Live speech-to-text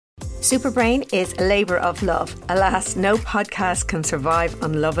Superbrain is a labour of love. Alas, no podcast can survive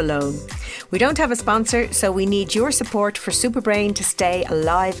on love alone. We don't have a sponsor, so we need your support for Superbrain to stay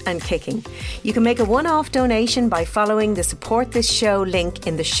alive and kicking. You can make a one-off donation by following the Support This Show link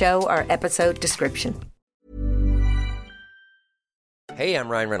in the show or episode description. Hey, I'm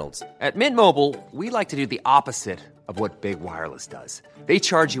Ryan Reynolds. At Mint Mobile, we like to do the opposite of what Big Wireless does. They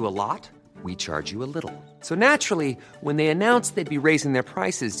charge you a lot. We charge you a little. So naturally, when they announced they'd be raising their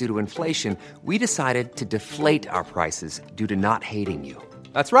prices due to inflation, we decided to deflate our prices due to not hating you.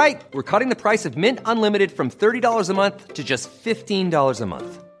 That's right. We're cutting the price of Mint Unlimited from $30 a month to just $15 a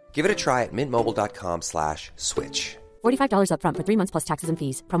month. Give it a try at mintmobile.com/switch. $45 up front for 3 months plus taxes and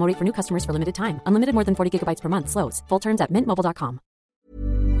fees. Promo rate for new customers for limited time. Unlimited more than 40 gigabytes per month. Slows full terms at mintmobile.com.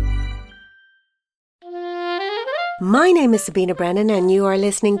 My name is Sabina Brennan and you are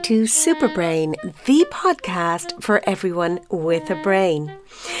listening to Superbrain, the podcast for everyone with a brain.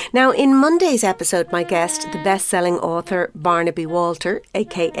 Now, in Monday's episode, my guest, the best-selling author Barnaby Walter,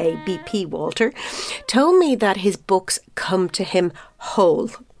 aka BP Walter, told me that his books come to him whole,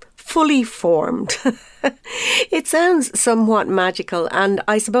 fully formed. It sounds somewhat magical, and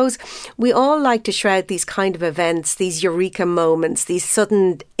I suppose we all like to shroud these kind of events, these eureka moments, these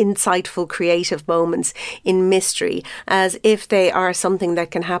sudden, insightful, creative moments in mystery, as if they are something that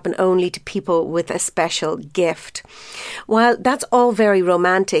can happen only to people with a special gift. While that's all very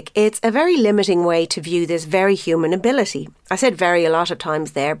romantic, it's a very limiting way to view this very human ability. I said very a lot of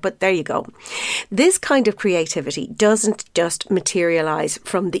times there, but there you go. This kind of creativity doesn't just materialise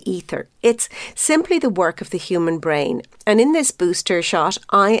from the ether. It's simply the work of the human brain. And in this booster shot,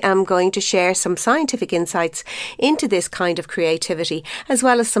 I am going to share some scientific insights into this kind of creativity, as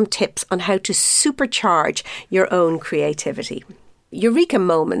well as some tips on how to supercharge your own creativity. Eureka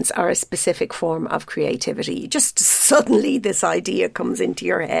moments are a specific form of creativity. Just suddenly this idea comes into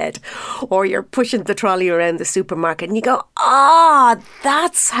your head, or you're pushing the trolley around the supermarket and you go,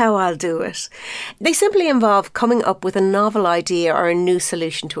 that's how I'll do it. They simply involve coming up with a novel idea or a new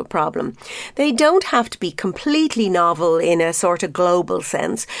solution to a problem. They don't have to be completely novel in a sort of global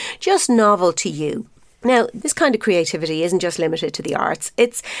sense, just novel to you. Now, this kind of creativity isn't just limited to the arts.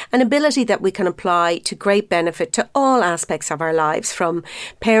 It's an ability that we can apply to great benefit to all aspects of our lives, from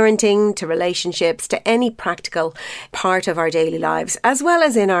parenting to relationships to any practical part of our daily lives, as well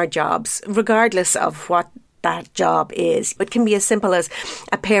as in our jobs, regardless of what that job is. It can be as simple as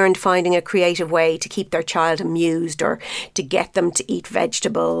a parent finding a creative way to keep their child amused, or to get them to eat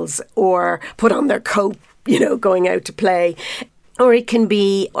vegetables, or put on their coat, going out to play. Or it can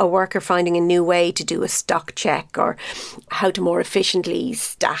be a worker finding a new way to do a stock check, or how to more efficiently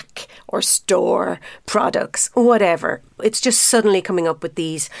stack or store products, whatever. It's just suddenly coming up with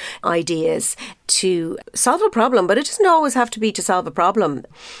these ideas to solve a problem, but it doesn't always have to be to solve a problem.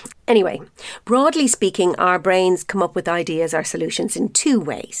 Anyway, broadly speaking, our brains come up with ideas or solutions in two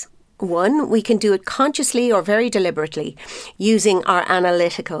ways. One, we can do it consciously or very deliberately using our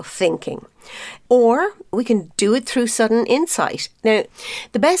analytical thinking. Or we can do it through sudden insight. Now,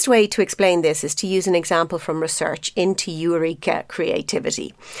 the best way to explain this is to use an example from research into eureka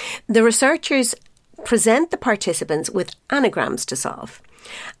creativity. The researchers present the participants with anagrams to solve.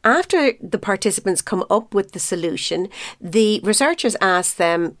 After the participants come up with the solution, the researchers ask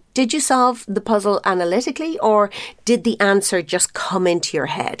them, did you solve the puzzle analytically, or did the answer just come into your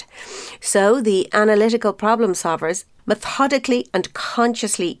head? So the analytical problem solvers methodically and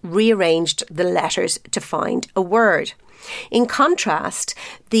consciously rearranged the letters to find a word. In contrast,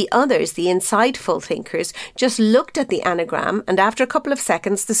 the others, the insightful thinkers, just looked at the anagram, and after a couple of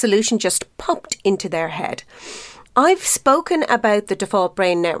seconds, the solution just popped into their head. I've spoken about the default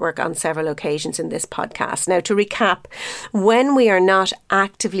brain network on several occasions in this podcast. Now, to recap, when we are not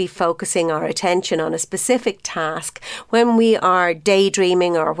actively focusing our attention on a specific task, when we are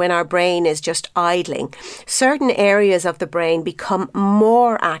daydreaming or when our brain is just idling, certain areas of the brain become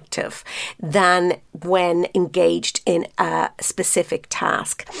more active than when engaged in a specific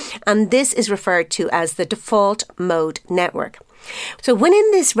task. And this is referred to as the default mode network. So when in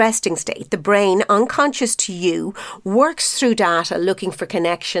this resting state, the brain, unconscious to you, works through data looking for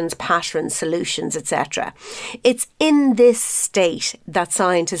connections, patterns, solutions, etc. It's in this state that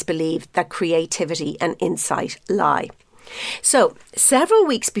scientists believe that creativity and insight lie. So, several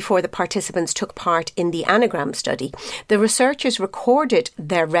weeks before the participants took part in the anagram study, the researchers recorded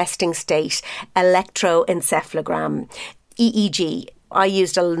their resting state electroencephalogram, EEG. I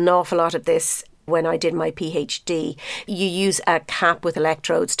used an awful lot of this when I did my PhD. You use a cap with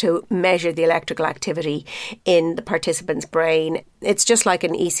electrodes to measure the electrical activity in the participant's brain. It's just like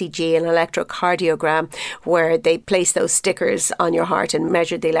an ECG, an electrocardiogram, where they place those stickers on your heart and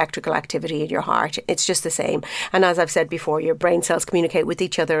measure the electrical activity in your heart. It's just the same. And as I've said before, your brain cells communicate with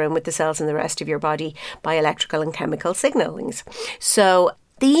each other and with the cells in the rest of your body by electrical and chemical signalings. So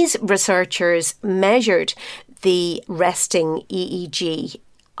these researchers measured the resting EEG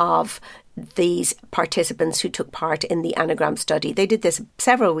of these participants who took part in the anagram study. They did this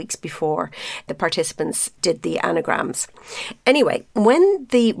several weeks before the participants did the anagrams. Anyway, when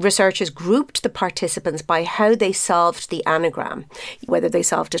the researchers grouped the participants by how they solved the anagram, whether they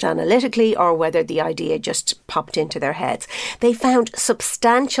solved it analytically or whether the idea just popped into their heads, they found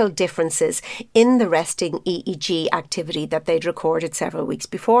substantial differences in the resting EEG activity that they'd recorded several weeks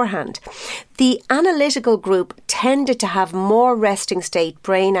beforehand. The analytical group tended to have more resting state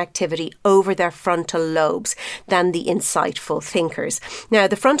brain activity over their frontal lobes than the insightful thinkers. Now,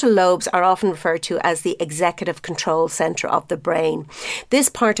 the frontal lobes are often referred to as the executive control centre of the brain. This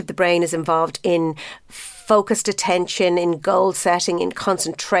part of the brain is involved in focused attention, in goal setting, in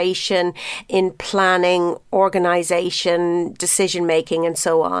concentration, in planning, organisation, decision making, and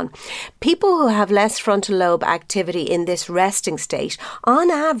so on. People who have less frontal lobe activity in this resting state, on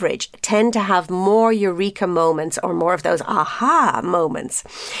average, tend to have more eureka moments or more of those aha moments.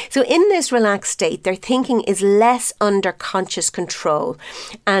 So in this relaxed state, their thinking is less under conscious control.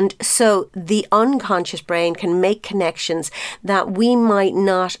 And so the unconscious brain can make connections that we might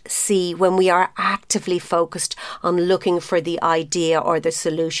not see when we are actively focused on looking for the idea or the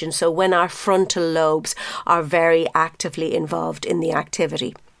solution. So when our frontal lobes are very actively involved in the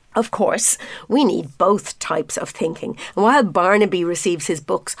activity. Of course, we need both types of thinking. And while Barnaby receives his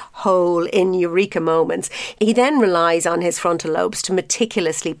books whole in eureka moments, he then relies on his frontal lobes to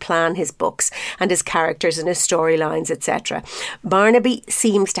meticulously plan his books and his characters and his storylines, etc. Barnaby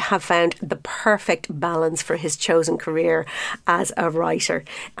seems to have found the perfect balance for his chosen career as a writer.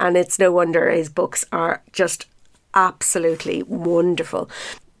 And it's no wonder his books are just absolutely wonderful.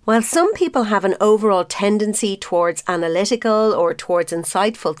 While some people have an overall tendency towards analytical or towards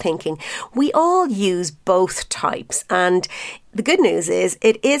insightful thinking, we all use both types. And the good news is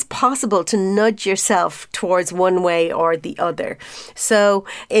it is possible to nudge yourself towards one way or the other. So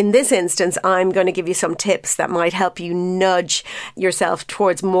in this instance, I'm going to give you some tips that might help you nudge yourself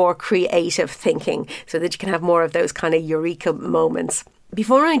towards more creative thinking so that you can have more of those kind of eureka moments.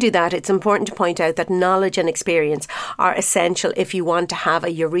 Before I do that, it's important to point out that knowledge and experience are essential if you want to have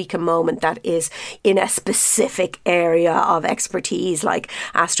a eureka moment that is in a specific area of expertise like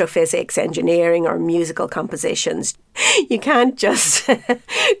astrophysics, engineering, or musical compositions. You can't just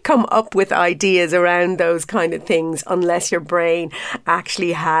come up with ideas around those kind of things unless your brain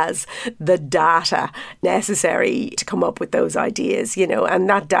actually has the data necessary to come up with those ideas, and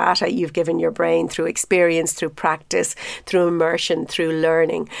that data you've given your brain through experience, through practice, through immersion, through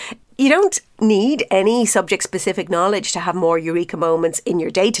learning. You don't need any subject-specific knowledge to have more eureka moments in your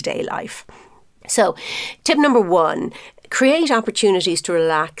day-to-day life. So, tip number 1, create opportunities to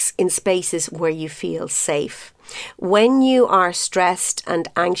relax in spaces where you feel safe. When you are stressed and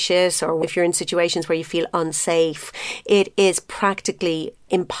anxious, or if you're in situations where you feel unsafe, it is practically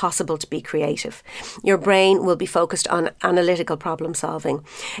impossible to be creative. Your brain will be focused on analytical problem solving.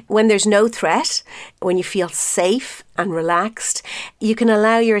 When there's no threat, when you feel safe and relaxed, you can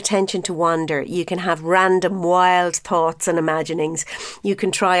allow your attention to wander. You can have random wild thoughts and imaginings. You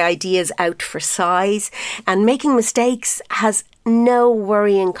can try ideas out for size, and making mistakes has no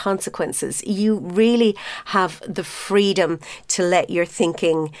worrying consequences. You really have the freedom to let your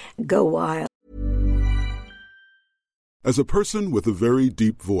thinking go wild. As a person with a very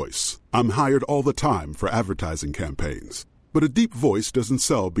deep voice, I'm hired all the time for advertising campaigns. But a deep voice doesn't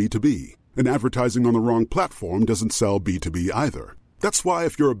sell B2B, and advertising on the wrong platform doesn't sell B2B either. That's why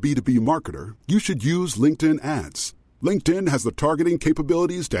if you're a B2B marketer, you should use LinkedIn ads. LinkedIn has the targeting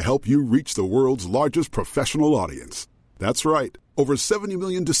capabilities to help you reach the world's largest professional audience. That's right, over 70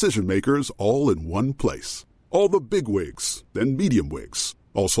 million decision makers all in one place. All the big wigs, then medium wigs,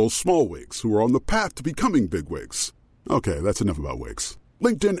 also small wigs who are on the path to becoming big wigs. Okay, that's enough about wigs.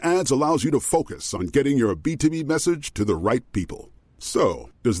 LinkedIn ads allows you to focus on getting your B2B message to the right people. So,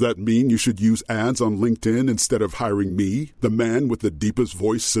 does that mean you should use ads on LinkedIn instead of hiring me, the man with the deepest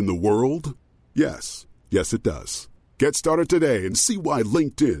voice in the world? Yes. Yes, it does. Get started today and see why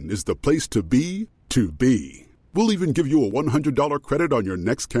LinkedIn is the place to be to be. We'll even give you a $100 credit on your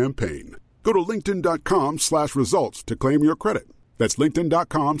next campaign. Go to linkedin.com/results to claim your credit. That's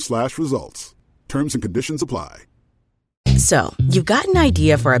linkedin.com/results. Terms and conditions apply. So, you've got an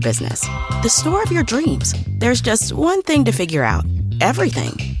idea for a business, the store of your dreams. There's just one thing to figure out: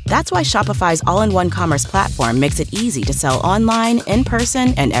 everything. That's why Shopify's all-in-one commerce platform makes it easy to sell online, in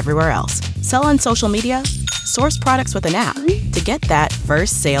person, and everywhere else. Sell on social media, source products with an app to get that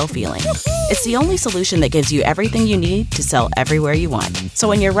first sale feeling. It's the only solution that gives you everything you need to sell everywhere you want. So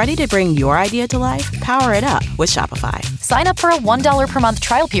when you're ready to bring your idea to life, power it up with Shopify. Sign up for a $1 per month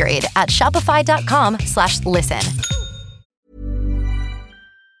trial period at shopify.com/listen.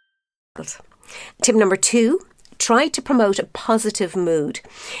 Tip number 2. Try to promote a positive mood.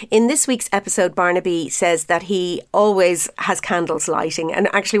 In this week's episode, Barnaby says that he always has candles lighting. And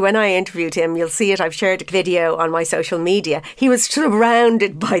actually, when I interviewed him, you'll see it, I've shared a video on my social media. He was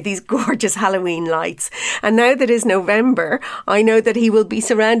surrounded by these gorgeous Halloween lights. And now that it's November, I know that he will be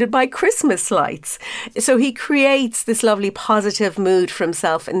surrounded by Christmas lights. So he creates this lovely positive mood for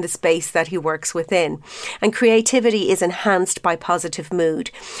himself in the space that he works within. And creativity is enhanced by positive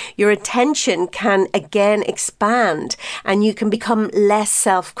mood. Your attention can again expand, and you can become less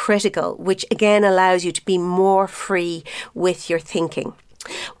self-critical, which again allows you to be more free with your thinking.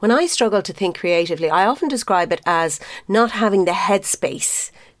 When I struggle to think creatively, I often describe it as not having the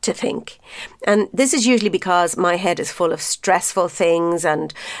headspace to think. And this is usually because my head is full of stressful things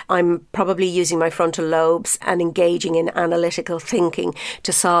and I'm probably using my frontal lobes and engaging in analytical thinking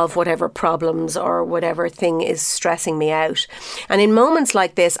to solve whatever problems or whatever thing is stressing me out. And in moments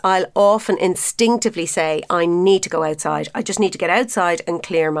like this, I'll often instinctively say, I need to go outside. I just need to get outside and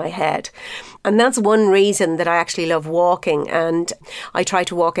clear my head. And that's one reason that I actually love walking, and I try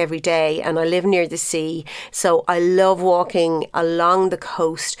to walk every day, and I live near the sea, so I love walking along the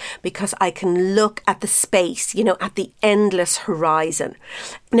coast because I can look at the space, at the endless horizon.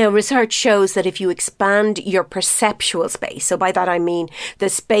 Now, research shows that if you expand your perceptual space, so by that I mean the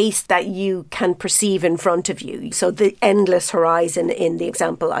space that you can perceive in front of you, so the endless horizon in the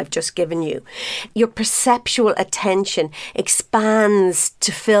example I've just given you, your perceptual attention expands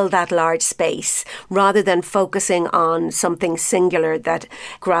to fill that large space rather than focusing on something singular that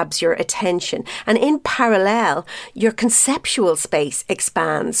grabs your attention. And in parallel, your conceptual space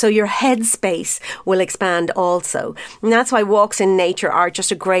expands, so your head space will expand also. And that's why walks in nature are just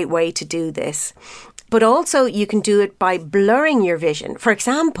a great way to do this. But also you can do it by blurring your vision. For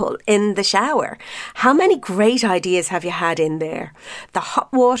example, in the shower. How many great ideas have you had in there? The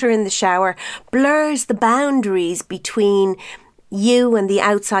hot water in the shower blurs the boundaries between you and the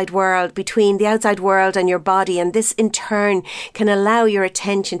outside world, between the outside world and your body, and this in turn can allow your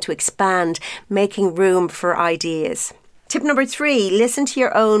attention to expand, making room for ideas. Tip number 3, listen to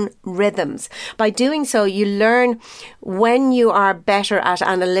your own rhythms. By doing so, you learn when you are better at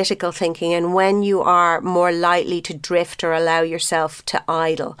analytical thinking and when you are more likely to drift or allow yourself to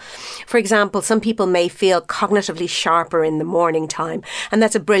idle. For example, some people may feel cognitively sharper in the morning time, and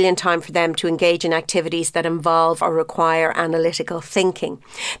that's a brilliant time for them to engage in activities that involve or require analytical thinking.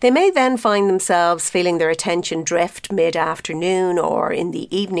 They may then find themselves feeling their attention drift mid-afternoon or in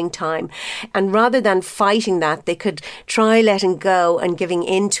the evening time, and rather than fighting that, they could try letting go and giving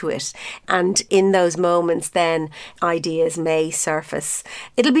into it. And in those moments, then ideas may surface.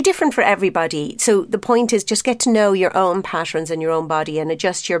 It'll be different for everybody. So the point is just get to know your own patterns and your own body and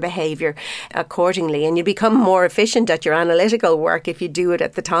adjust your behaviour accordingly. And you become more efficient at your analytical work if you do it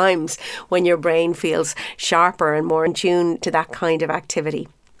at the times when your brain feels sharper and more in tune to that kind of activity.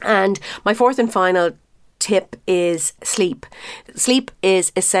 And my fourth and final tip is sleep. Sleep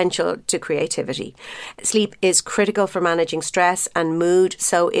is essential to creativity. Sleep is critical for managing stress and mood,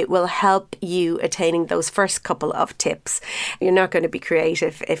 so it will help you attaining those first couple of tips. You're not going to be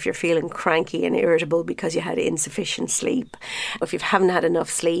creative if you're feeling cranky and irritable because you had insufficient sleep. If you haven't had enough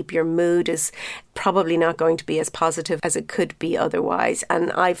sleep, your mood is probably not going to be as positive as it could be otherwise.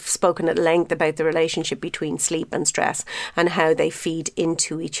 And I've spoken at length about the relationship between sleep and stress and how they feed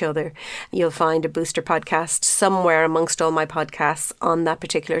into each other. You'll find a booster podcast somewhere amongst all my podcasts on that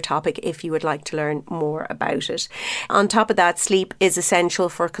particular topic if you would like to learn more about it. On top of that, sleep is essential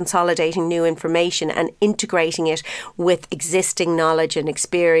for consolidating new information and integrating it with existing knowledge and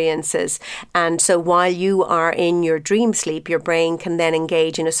experiences. And so while you are in your dream sleep, your brain can then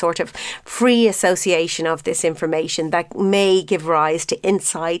engage in a sort of free association of this information that may give rise to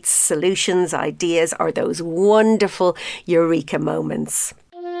insights, solutions, ideas, or those wonderful eureka moments.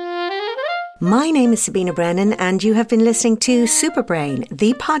 My name is Sabina Brennan, and you have been listening to Superbrain,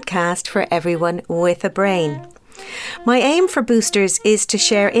 the podcast for everyone with a brain. My aim for Boosters is to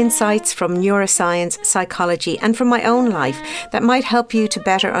share insights from neuroscience, psychology, and from my own life that might help you to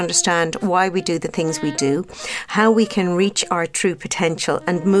better understand why we do the things we do, how we can reach our true potential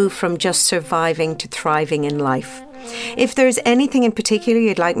and move from just surviving to thriving in life. If there's anything in particular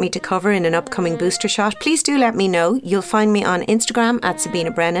you'd like me to cover in an upcoming booster shot, please do let me know. You'll find me on Instagram at Sabina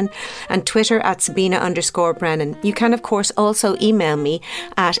Brennan and Twitter at Sabina_Brennan. You can, of course, also email me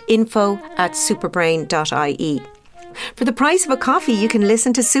at info@superbrain.ie. For the price of a coffee, you can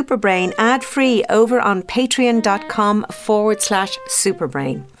listen to Superbrain ad-free over on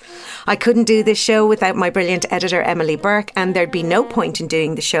patreon.com/Superbrain. I couldn't do this show without my brilliant editor, Emily Burke, and there'd be no point in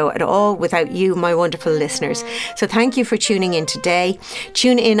doing the show at all without you, my wonderful listeners. So thank you for tuning in today.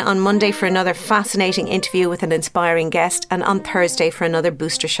 Tune in on Monday for another fascinating interview with an inspiring guest, and on Thursday for another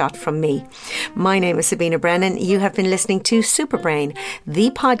booster shot from me. My name is Sabina Brennan. You have been listening to Superbrain, the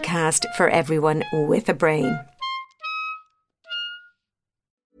podcast for everyone with a brain.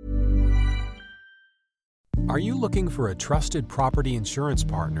 Are you looking for a trusted property insurance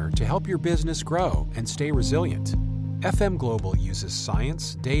partner to help your business grow and stay resilient? FM Global uses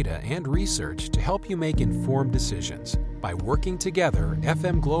science, data, and research to help you make informed decisions. By working together,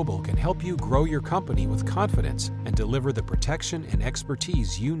 FM Global can help you grow your company with confidence and deliver the protection and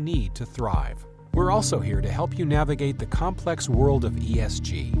expertise you need to thrive. We're also here to help you navigate the complex world of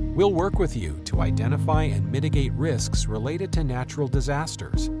ESG. We'll work with you to identify and mitigate risks related to natural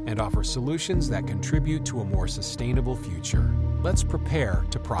disasters and offer solutions that contribute to a more sustainable future. Let's prepare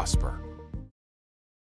to prosper.